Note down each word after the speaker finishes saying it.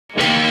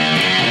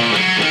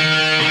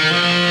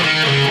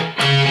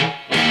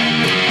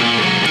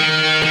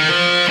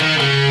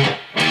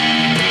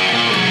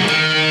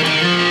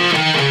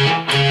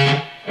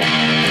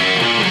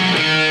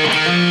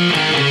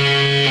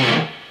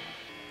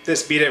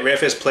This Beat It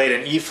riff is played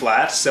in E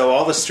flat, so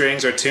all the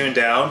strings are tuned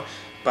down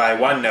by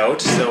one note.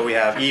 So we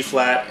have E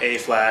flat, A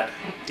flat,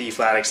 D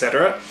flat,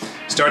 etc.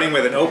 Starting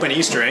with an open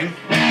E string,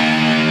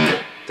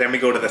 then we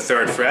go to the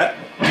 3rd fret,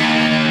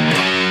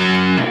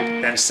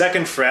 then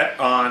 2nd fret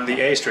on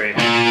the A string,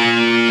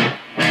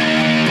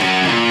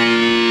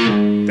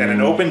 then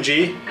an open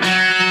G,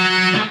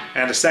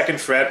 and a 2nd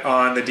fret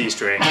on the D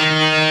string.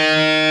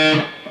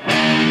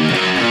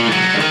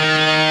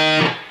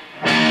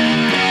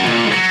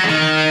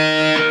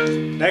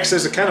 Next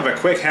there's a kind of a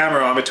quick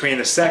hammer on between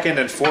the 2nd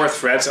and 4th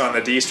frets on the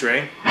D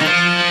string,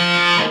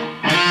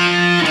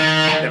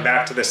 then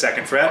back to the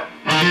 2nd fret,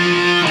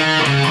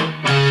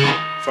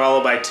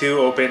 followed by 2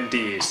 open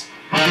Ds.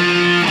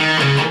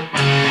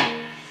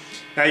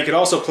 Now you could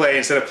also play,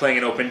 instead of playing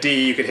an open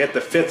D, you could hit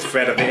the 5th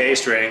fret of the A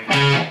string.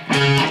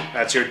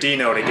 That's your D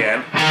note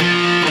again.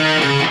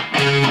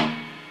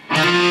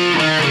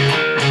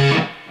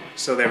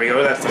 So there we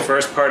go, that's the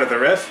first part of the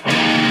riff.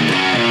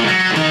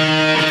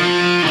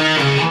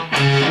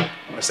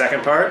 The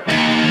second part,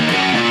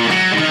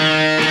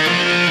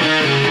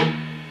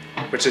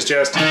 which is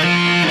just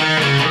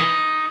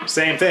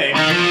same thing,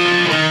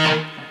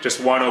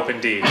 just one open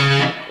D,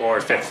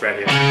 or 5th fret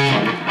here.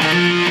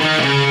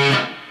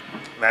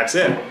 That's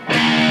it.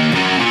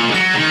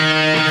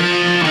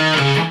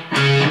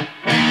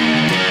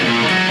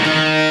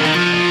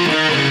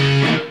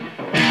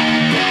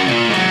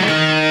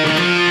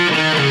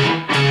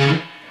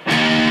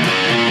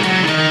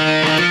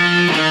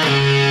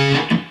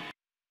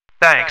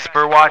 Thanks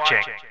for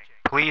watching.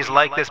 Please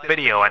like this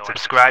video and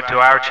subscribe to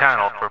our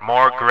channel for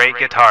more great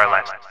guitar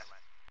lessons.